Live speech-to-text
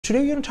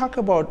Today we're going to talk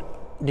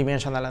about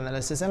dimensional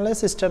analysis, and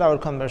let's start our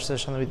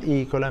conversation with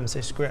E equal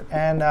mc squared.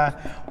 And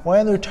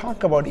when we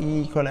talk about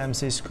E equal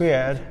mc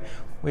squared,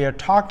 we are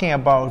talking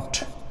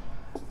about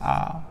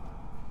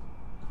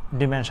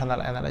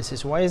dimensional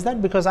analysis. Why is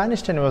that? Because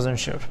Einstein wasn't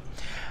sure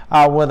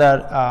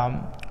whether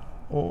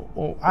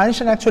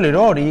Einstein actually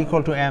wrote E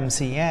equal to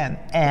mcn,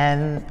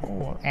 n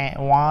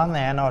 1,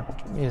 n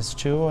is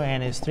 2,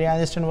 n is 3.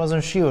 Einstein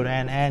wasn't sure,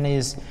 and n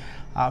is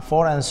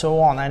 4 and so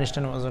on.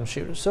 Einstein wasn't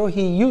sure, so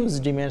he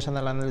used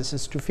dimensional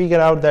analysis to figure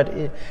out that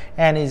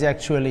n is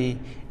actually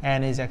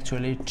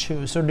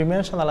 2. So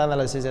dimensional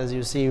analysis, as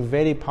you see,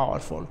 very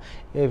powerful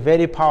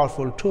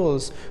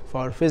tools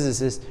for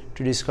physicists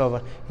to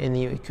discover a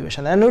new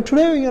equation. And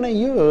today we're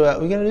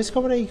going to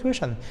discover an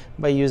equation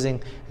by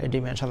using a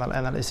dimensional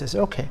analysis.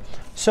 Okay,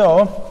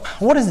 so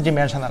what is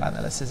dimensional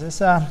analysis? It's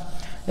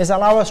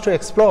allow us to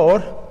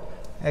explore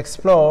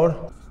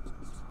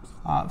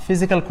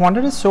physical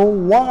quantities. So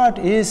what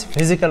is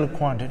physical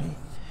quantity?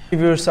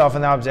 Give yourself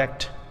an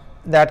object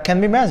that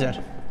can be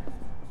measured,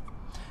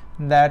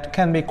 that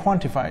can be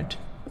quantified,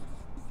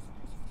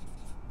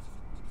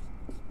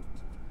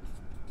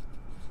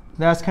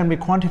 that can be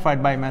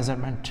quantified by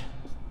measurement.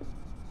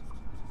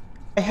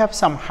 I have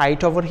some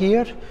height over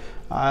here.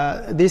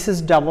 This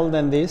is double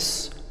than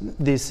this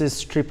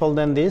is triple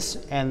than this,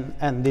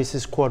 and this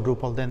is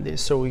quadruple than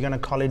this. So we're going to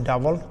call it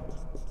double,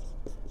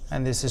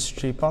 and this is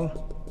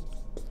triple,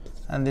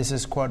 and this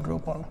is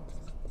quadruple.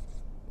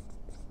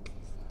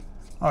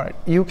 All right,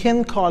 you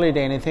can call it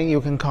anything. You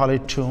can call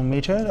it 2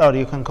 meter, or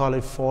you can call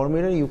it 4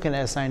 meter. You can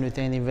assign with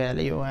any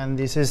value. And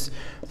this is,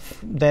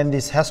 then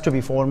this has to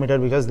be 4 meter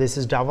because this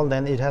is double.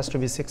 Then it has to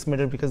be 6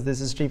 meter because this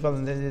is triple,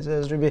 and then it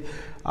has to be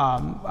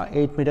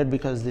 8 meter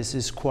because this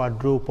is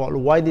quadruple.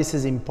 Why this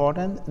is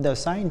important? The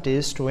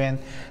scientists, when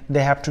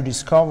they have to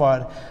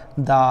discover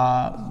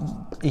the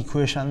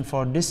equation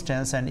for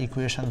distance and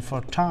equation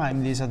for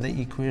time, these are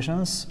the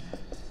equations.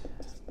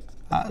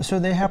 So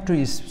they have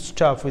to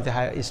start with the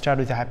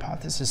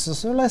hypothesis.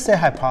 So let's say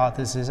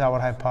hypothesis. Our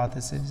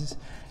hypothesis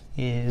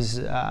is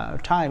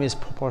time is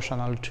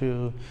proportional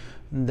to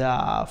the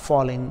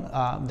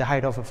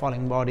height of a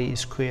falling body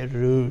square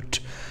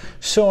root.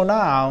 So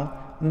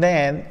now,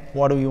 then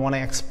what do we want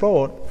to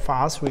explore?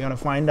 First, we're going to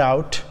find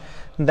out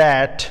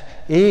that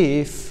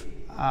if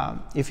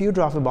you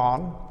drop a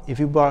ball,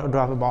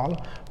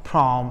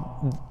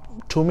 from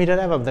 2 meter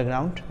above the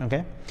ground,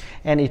 okay,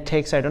 and it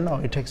takes, I don't know,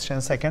 it takes 10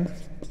 seconds.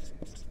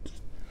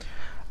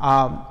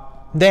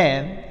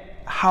 Then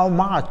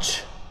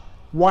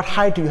what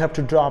height you have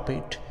to drop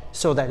it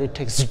so that it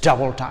takes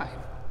double time.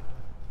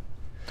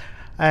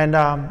 And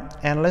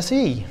let's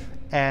see.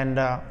 And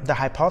the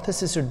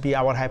hypothesis would be,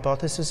 our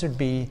hypothesis would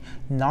be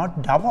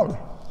not double,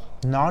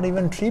 not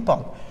even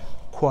triple,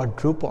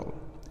 quadruple.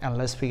 And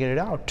let's figure it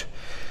out.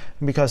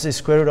 Because it's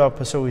square root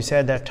of, so we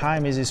said that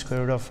time is the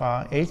square root of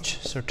h,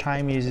 so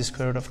time is the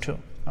square root of 2.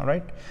 All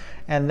right.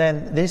 And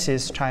then this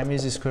is time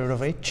is the square root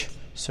of h.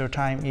 So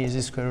time is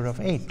the square root of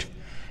 8,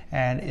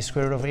 and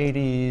square root of 8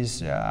 is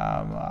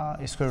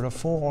square root of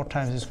 4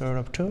 times the square root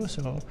of 2.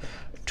 So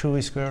 2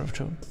 is square root of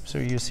 2. So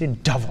you see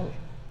double.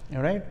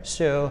 All right.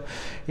 So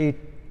you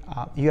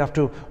have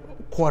to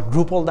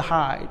quadruple the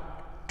height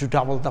to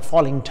double the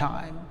falling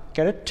time.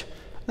 Get it?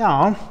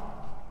 Now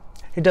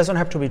it doesn't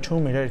have to be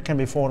 2 meter. It can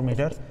be 4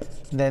 meter.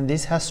 Then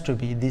this has to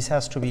be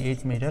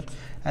 8 meter,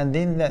 and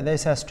then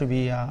this has to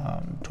be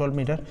 12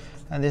 meter,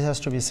 and this has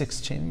to be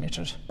 16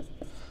 meters.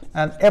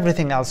 And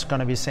everything else is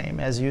going to be same.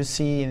 As you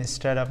see,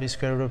 instead of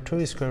square root of 2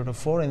 is square root of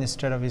 4, and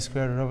instead of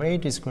square root of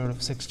 8 is square root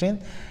of 16,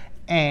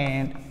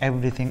 and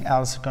everything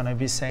else is going to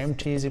be same.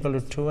 T is equal to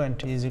 2 and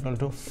T is equal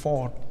to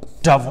 4,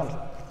 double.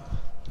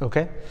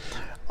 Okay.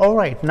 All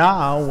right.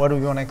 Now what we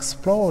want to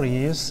explore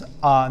is,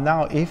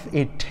 now if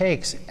it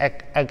takes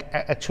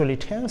actually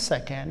 10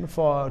 seconds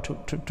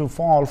to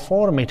fall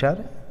 4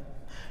 meter,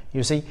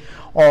 you see,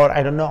 or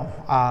I don't know,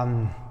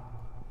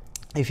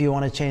 if you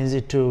want to change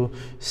it to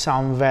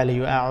some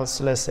value else,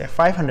 let's say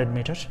 500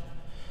 meters,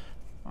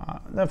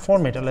 then 4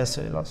 meter. Let's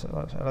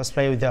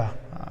play with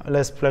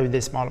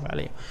the small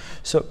value.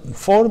 So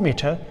 4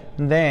 meter.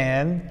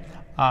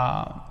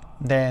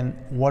 Then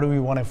what do we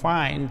want to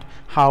find?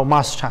 How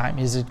much time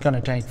is it going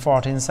to take?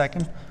 14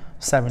 seconds,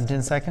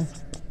 17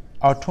 seconds,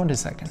 or 20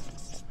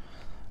 seconds?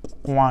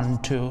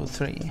 1, 2,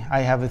 3.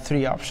 I have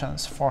 3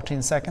 options: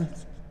 14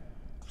 seconds,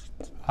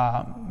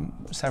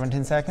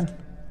 17 seconds,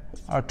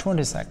 or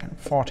 20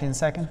 seconds. 14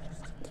 seconds,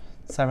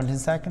 17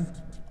 seconds,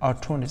 or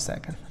 20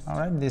 seconds. All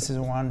right, this is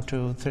 1,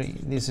 2, 3.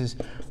 This is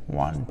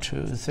 1,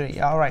 2, 3.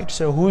 All right.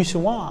 So which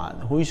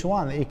one? Which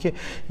one?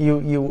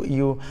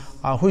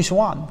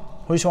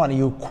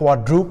 You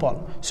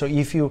quadruple. So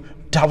if you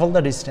double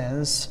the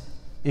distance,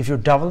 is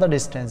it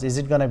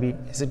going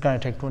to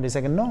take 20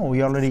 seconds? No,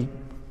 we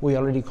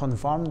already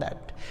confirmed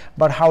that.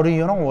 But how do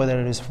you know whether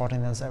it is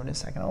 14 and 17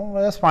 seconds? Oh,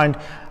 well, that's fine.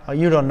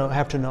 You don't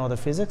have to know the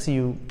physics.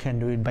 You can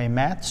do it by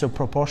math. So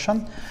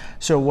proportion.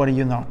 So what do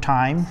you know?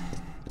 Time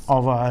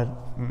over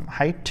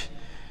height.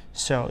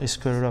 So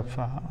square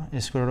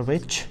root of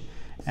h,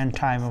 and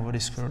time over the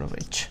square root of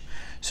h.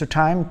 So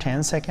time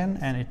 10 seconds,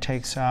 and it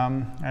takes I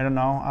don't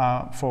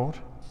know 4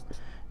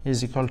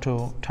 is equal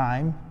to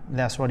time,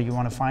 that's what you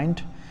want to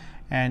find,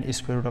 and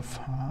square root of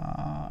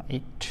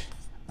 8.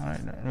 All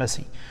right, let's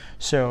see.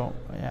 So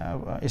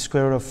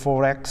square root of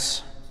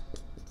 4x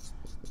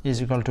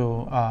is equal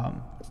to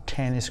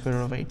 10 square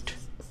root of 8.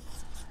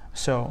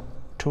 So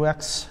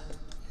 2x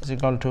is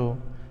equal to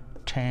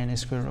 10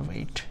 square root of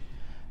 8.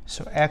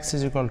 So x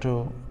is equal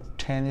to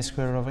 10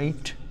 square root of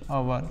 8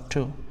 over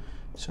 2.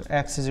 So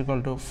x is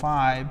equal to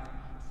 5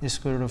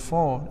 square root of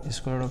 4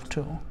 square root of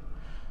 2.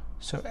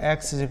 So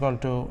x is equal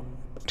to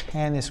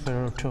 10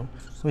 square root of 2,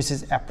 which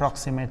is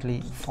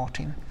approximately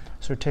 14.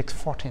 So it takes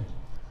 14.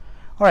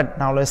 All right,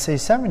 now let's say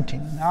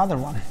 17, the other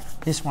one.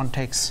 This one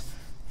takes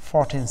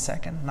 14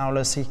 seconds. Now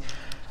let's see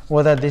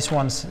whether this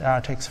one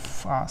takes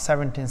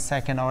 17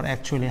 seconds, or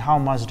actually how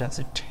much does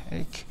it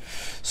take.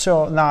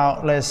 So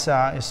now let's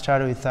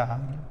start with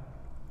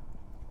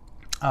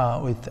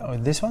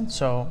this one.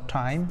 So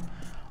time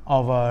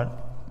over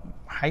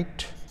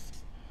height,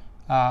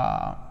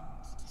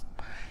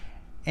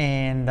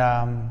 and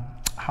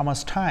how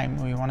much time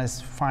we want to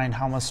find,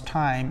 how much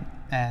time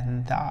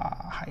and the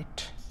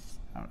height.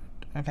 All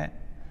right, okay,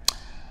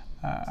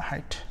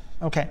 height.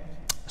 Okay,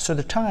 so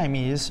the time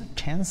is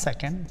 10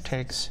 seconds,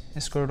 takes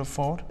square root of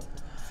 4.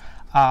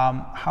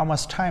 How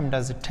much time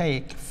does it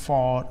take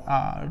for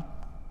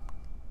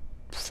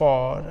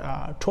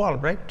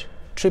 12, right?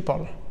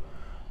 Triple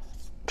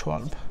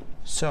 12.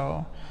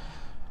 So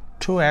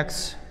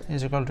 2x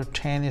is equal to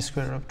 10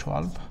 square root of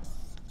 12.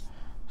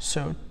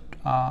 So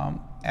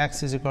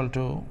x is equal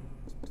to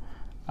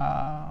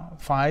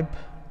 5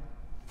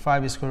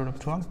 square root of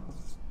 12.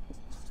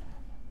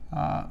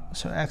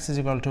 So x is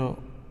equal to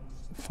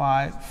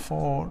 5,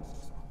 4,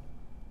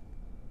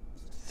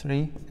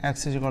 3.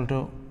 X is equal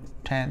to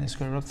 10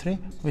 square root of 3,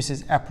 which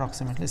is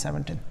approximately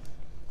 17.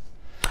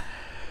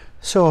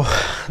 So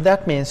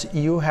that means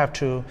you have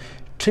to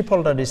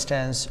triple the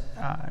distance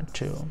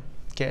to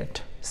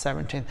get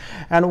 17.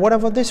 And what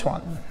about this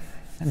one?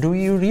 Do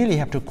you really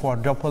have to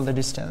quadruple the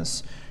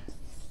distance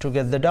to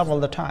get the double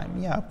the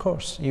time? Yeah, of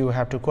course you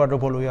have to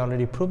quadruple. We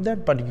already proved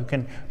that, but you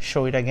can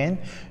show it again.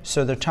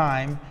 So the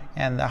time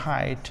and the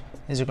height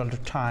is equal to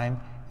time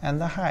and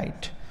the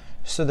height.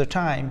 So the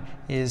time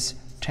is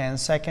 10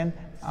 seconds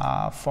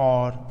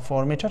for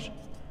 4 meters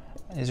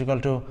is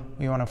equal to,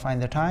 we want to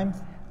find the time,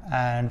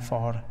 and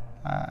for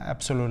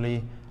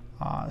absolutely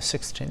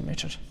 16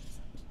 meters.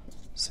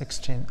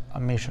 16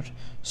 meters.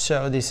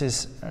 So this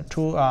is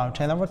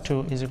 10 over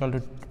 2 is equal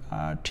to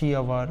t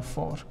over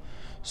 4.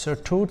 So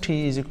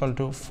 2t is equal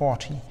to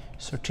 40.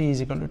 So t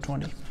is equal to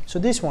 20. So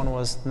this one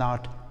was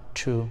not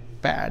too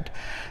bad.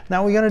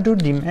 Now we're going to do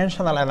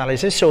dimensional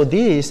analysis. So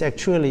these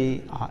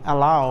actually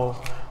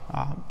allow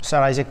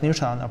Sir Isaac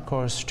Newton, of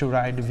course, to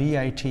write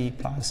VIT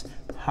plus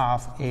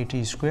half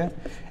AT square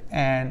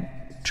and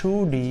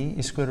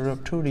 2d square root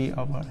of 2d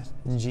over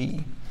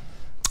g.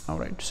 All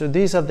right, so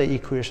these are the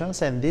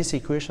equations, and these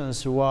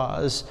equations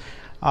was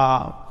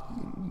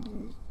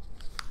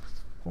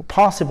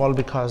possible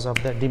because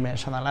of the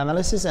dimensional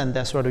analysis, and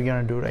that's what we're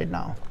going to do right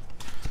now.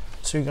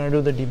 So we're going to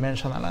do the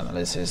dimensional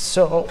analysis.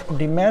 So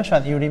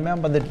dimension, you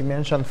remember the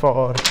dimension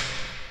for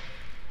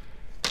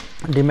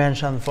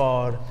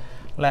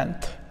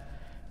length.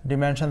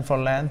 Dimension for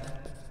length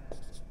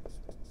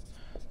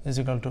is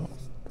equal to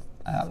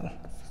L.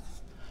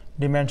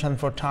 Dimension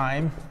for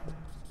time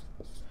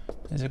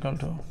is equal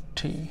to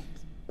T,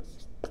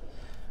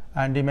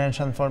 and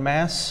dimension for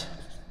mass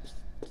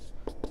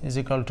is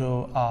equal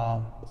to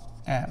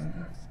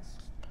M,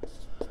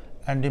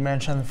 and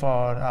dimension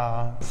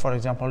for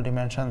example,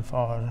 dimension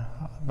for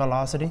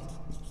velocity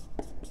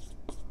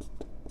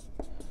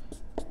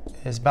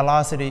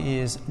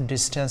is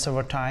distance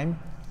over time,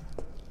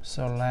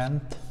 so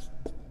length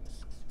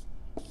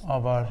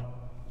over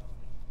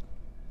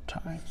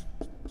time.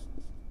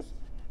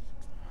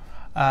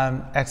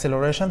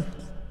 Acceleration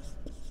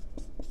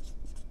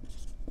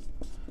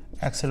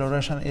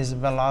is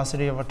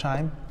velocity over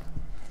time.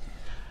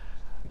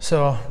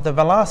 So the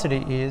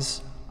velocity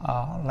is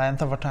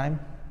length over time.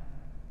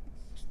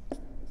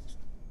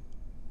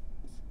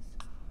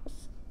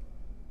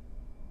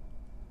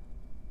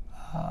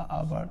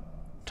 Over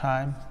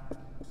time,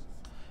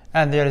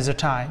 and there is a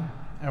time,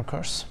 of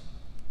course.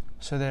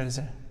 So there is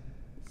a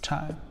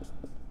time.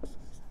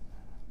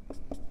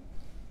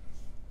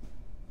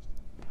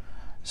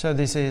 So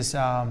this is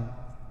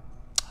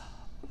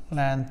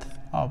length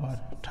over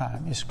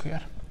time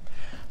square.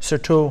 So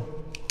to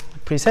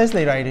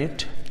precisely write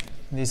it,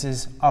 this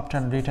is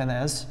often written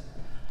as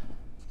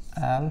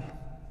L1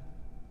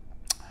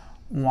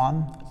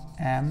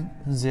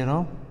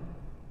 M0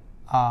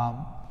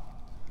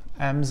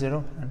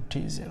 M0 and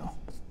T0.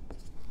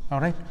 All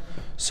right,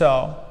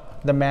 so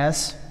the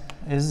mass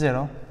is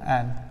 0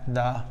 and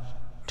the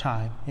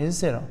time is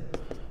 0.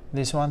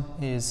 This one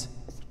is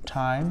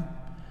time,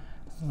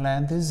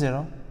 length is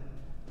 0,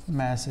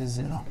 mass is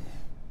 0.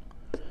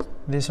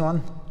 This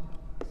one,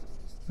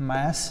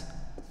 mass,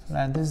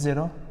 length is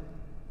 0,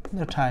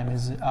 the time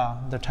is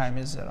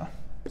 0.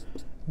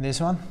 This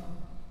one,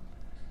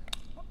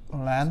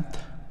 length,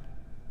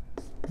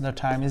 the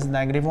time is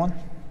 -1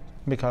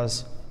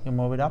 because you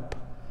move it up,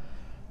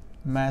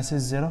 mass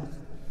is 0,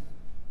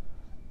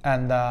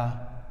 and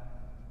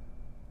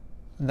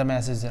the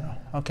mass is 0.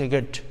 Okay,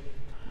 good.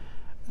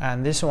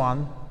 And this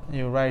one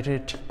you write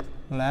it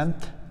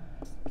length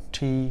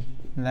t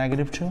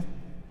 -2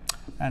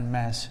 and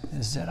mass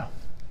is 0.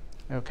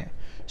 Okay,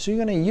 so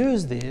you're going to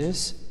use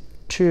this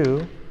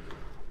to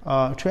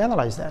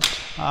analyze that.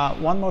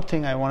 One more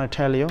thing I want to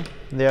tell you,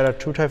 there are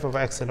two types of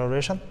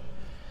acceleration: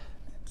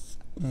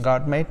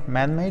 God-made,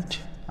 man-made.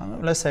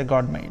 Let's say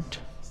God-made,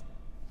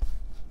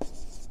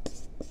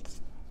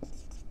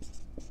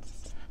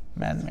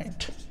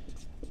 man-made.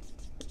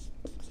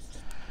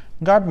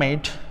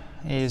 God-made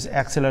is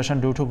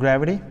acceleration due to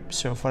gravity.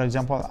 So for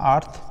example,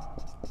 Earth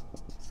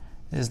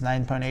is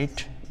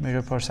 9.8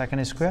 meter per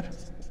second square,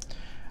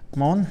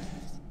 Moon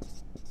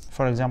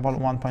for example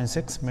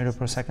 1.6 meter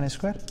per second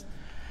square.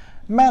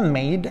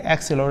 Man-made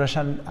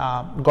acceleration,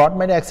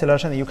 God-made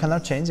acceleration, you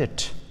cannot change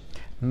it.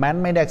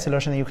 Man-made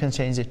acceleration, you can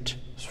change it.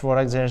 For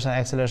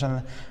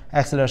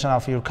acceleration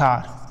of your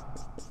car,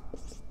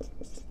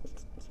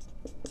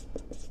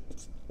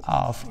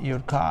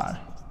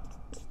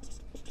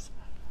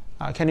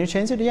 can you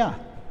change it? Yeah,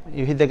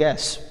 you hit the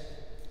gas.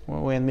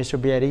 When Mr.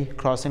 Barry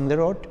crossing the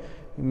road,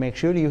 make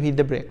sure you hit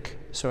the brake,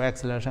 so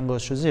acceleration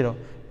goes to 0.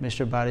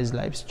 Mr. Barry's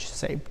life is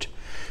saved.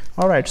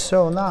 All right,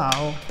 so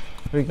now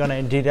we're going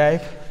to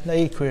derive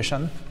the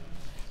equation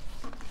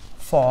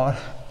for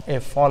a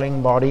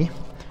falling body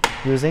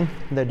using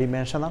the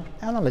dimensional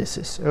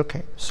analysis.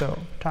 Okay, so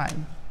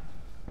time.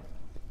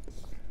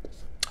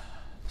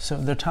 So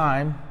the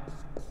time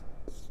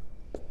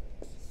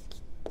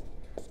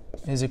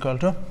is equal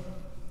to,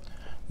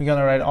 we're going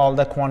to write all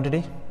the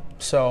quantity.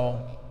 So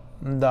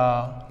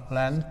the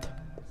length,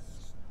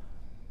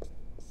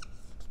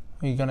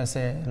 we're going to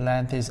say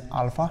length is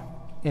alpha.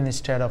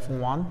 Instead of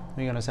 1,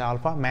 we're going to say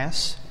alpha.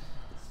 Mass,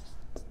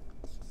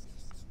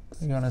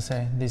 we're going to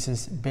say this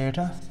is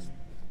beta.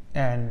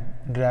 And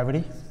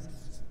gravity,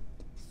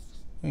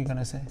 we're going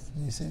to say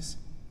this is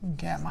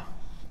gamma.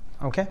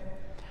 Okay,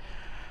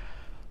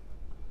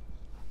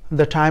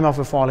 the time of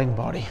a falling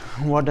body,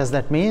 what does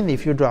that mean?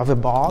 If you drop a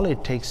ball,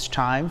 it takes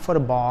time for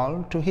a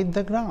ball to hit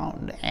the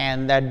ground,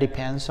 and that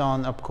depends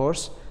on, of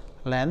course,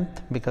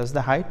 length, because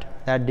the height,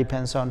 that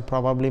depends on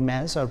probably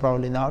mass or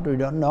probably not, we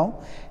don't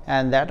know,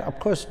 and that of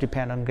course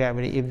depend on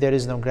gravity. If there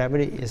is no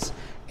gravity, it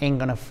ain't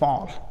gonna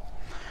fall.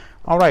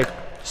 All right,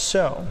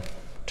 so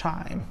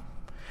time,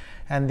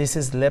 and this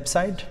is left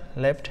side.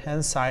 Left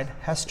hand side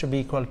has to be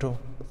equal to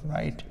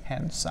right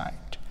hand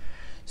side.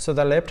 So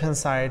the left hand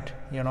side,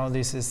 you know,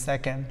 this is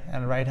second,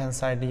 and right hand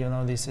side, you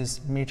know, this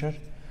is meter.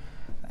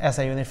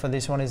 SI unit for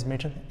this one is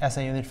meter,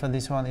 SI unit for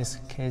this one is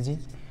kg,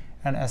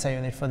 and SI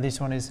unit for this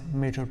one is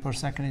meter per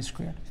second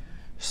squared.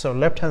 So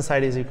left hand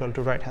side is equal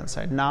to right hand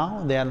side.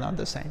 Now they are not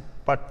the same,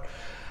 but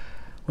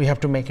we have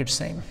to make it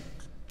same.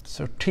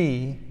 So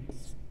T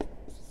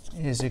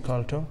is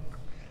equal to,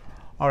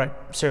 all right,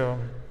 so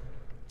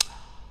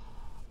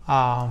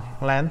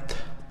length,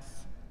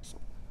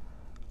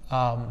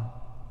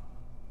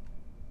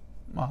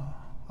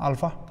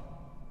 alpha,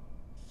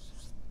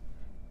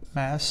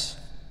 mass,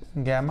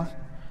 gamma,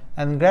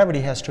 and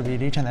gravity has to be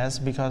written as,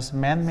 because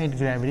man-made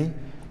gravity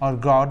or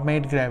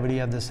God-made gravity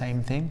are the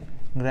same thing.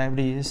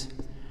 Gravity is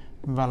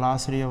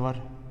velocity over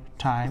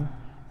time,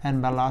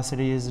 and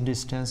velocity is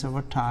distance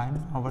over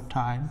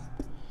time.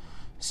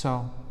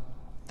 So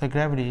the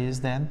gravity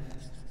is then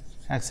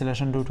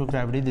acceleration due to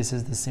gravity. This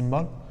is the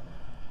symbol,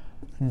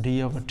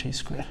 d over t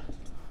square.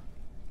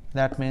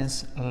 That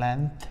means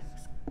length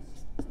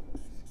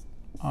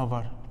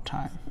over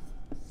time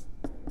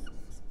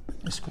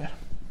square.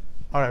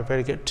 All right,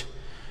 very good.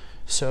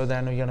 So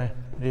then we're going to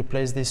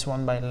replace this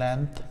one by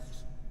length,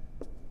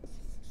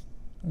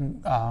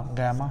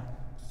 gamma,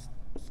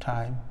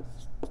 time,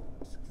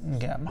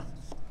 gamma.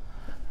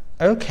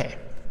 Okay,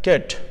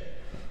 good.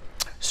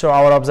 So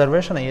our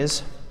observation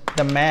is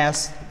the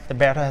mass, the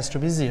beta has to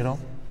be 0.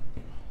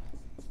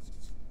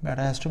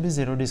 Beta has to be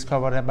 0,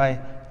 discovered by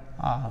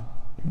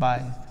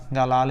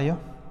Galileo,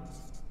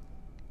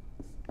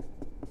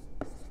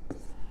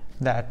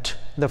 that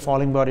the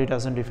falling body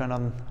doesn't depend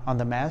on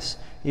the mass.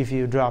 If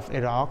you drop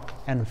a rock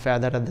and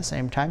feather at the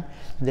same time,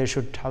 they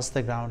should touch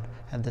the ground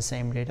at the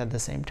same rate at the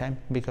same time,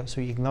 because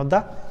we ignore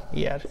the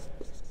air.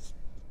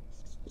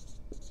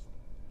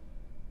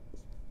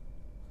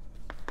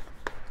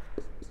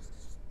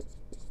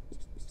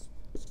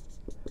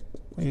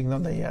 We ignore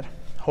the air.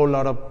 Whole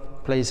lot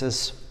of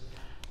places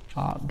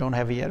don't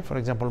have air. For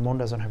example, moon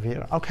doesn't have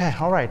air. Okay,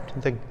 all right.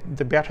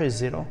 The beta is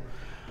 0.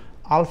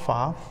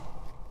 Alpha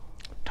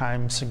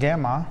times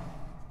gamma,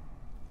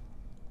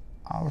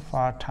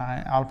 alpha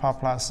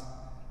plus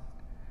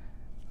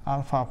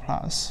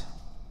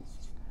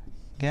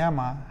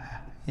gamma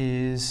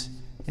is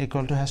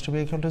equal to, has to be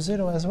equal to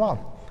 0 as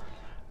well,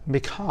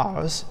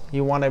 because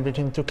you want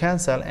everything to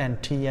cancel,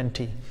 and t,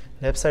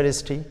 left side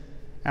is t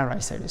and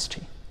right side is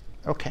t.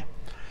 Okay,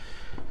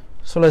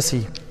 so let's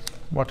see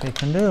what we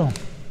can do.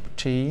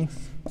 T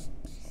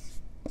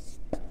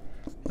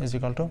is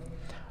equal to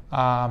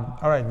all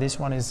right, this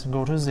one is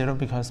go to 0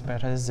 because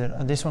beta is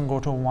 0. This one go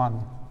to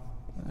 1,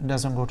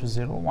 doesn't go to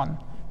 0, 1,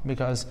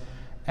 because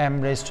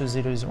m raised to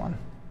 0 is 1.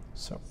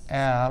 So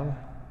L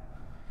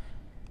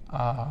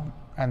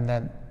and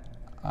then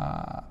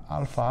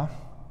alpha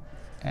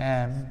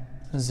m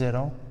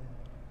 0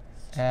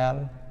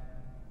 L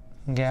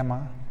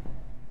gamma,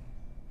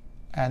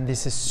 and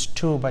this is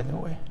 2, by the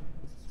way,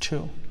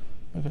 2,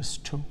 because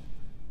 2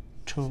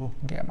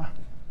 gamma.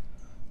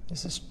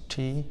 This is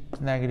t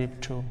negative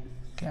 2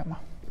 gamma.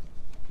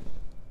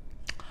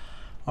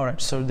 All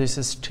right, so this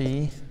is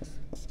t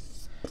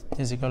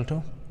is equal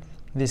to,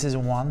 this is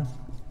 1,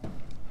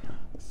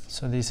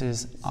 so this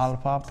is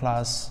alpha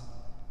plus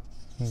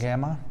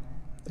gamma,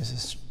 this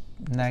is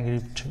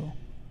negative 2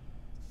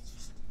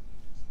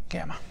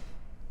 gamma.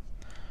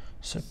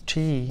 So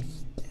t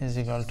is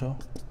equal to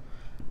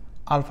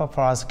alpha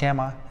plus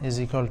gamma is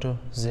equal to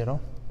 0.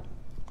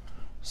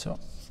 So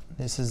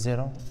this is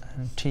 0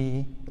 and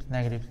t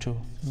negative 2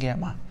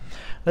 gamma.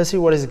 Let's see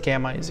what is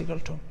gamma is equal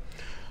to.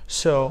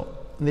 So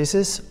this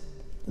is,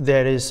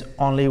 there is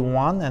only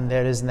 1 and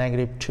there is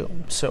negative 2.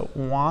 So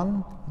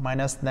 1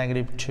 minus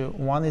negative 2,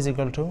 1 is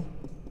equal to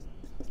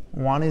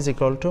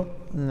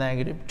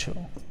negative 2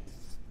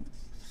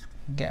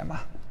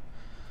 gamma.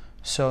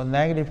 So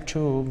negative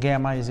 2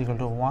 gamma is equal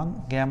to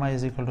 1, gamma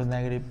is equal to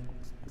negative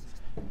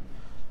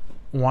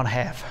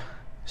 1/2.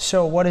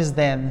 So what is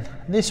then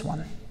this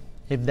one?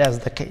 If that's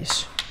the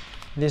case,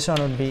 this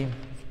one would be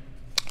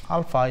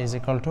alpha is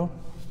equal to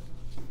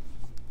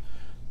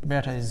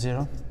beta is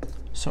 0.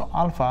 So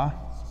alpha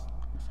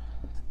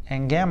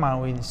and gamma,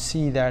 we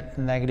see that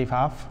negative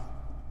 1/2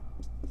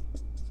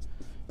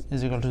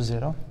 is equal to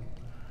 0.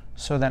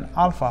 So then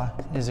alpha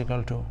is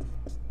equal to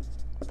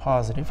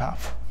positive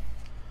 1/2.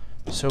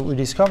 So we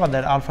discovered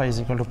that alpha is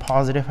equal to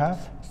positive 1/2.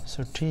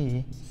 So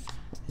t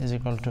is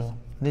equal to,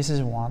 this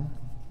is 1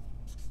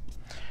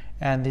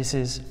 and this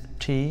is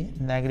t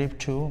negative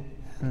 2,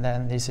 and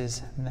then this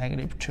is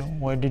negative 2.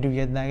 Where did you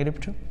get negative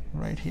 2?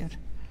 Right here.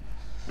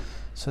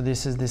 So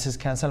this is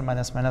cancel,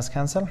 minus minus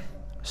cancel.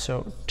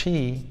 So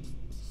t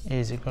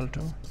is equal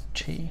to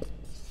t.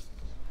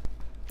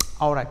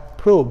 All right,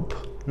 proof.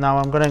 Now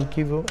I'm going to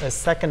give you a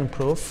second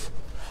proof.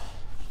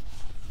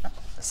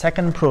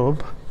 Second proof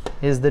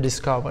is the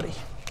discovery.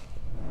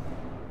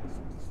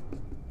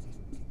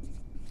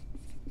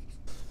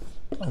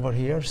 Over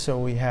here, so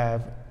we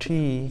have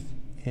t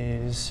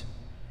is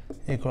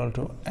equal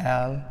to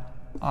L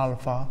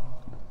alpha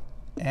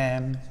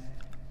m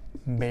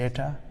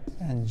beta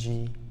and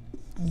g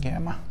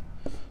gamma.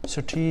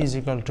 So t is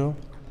equal to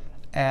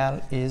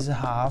L is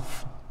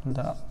half,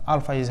 the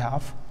alpha is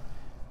half,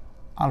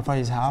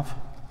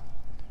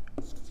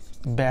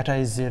 beta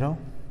is 0,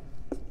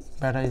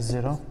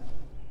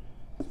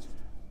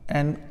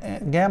 and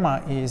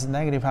gamma is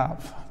negative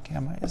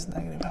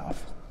 1/2,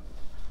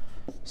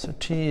 So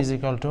t is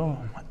equal to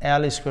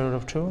L is square root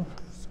of 2,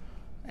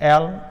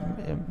 L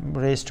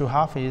raised to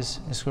 1/2 is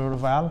square root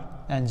of L,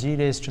 and g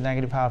raised to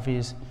negative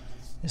 1/2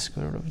 is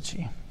square root of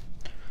g.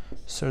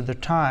 So the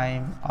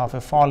time of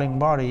a falling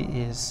body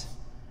is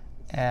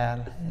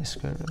L is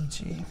square root of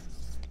g,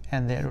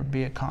 and there would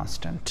be a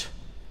constant.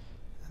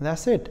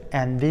 That's it.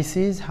 And this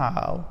is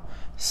how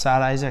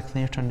Sir Isaac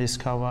Newton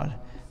discovered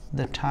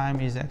the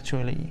time is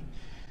actually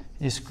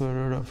square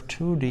root of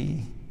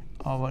 2d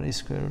over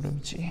square root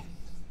of g,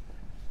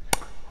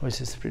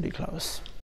 which is pretty close.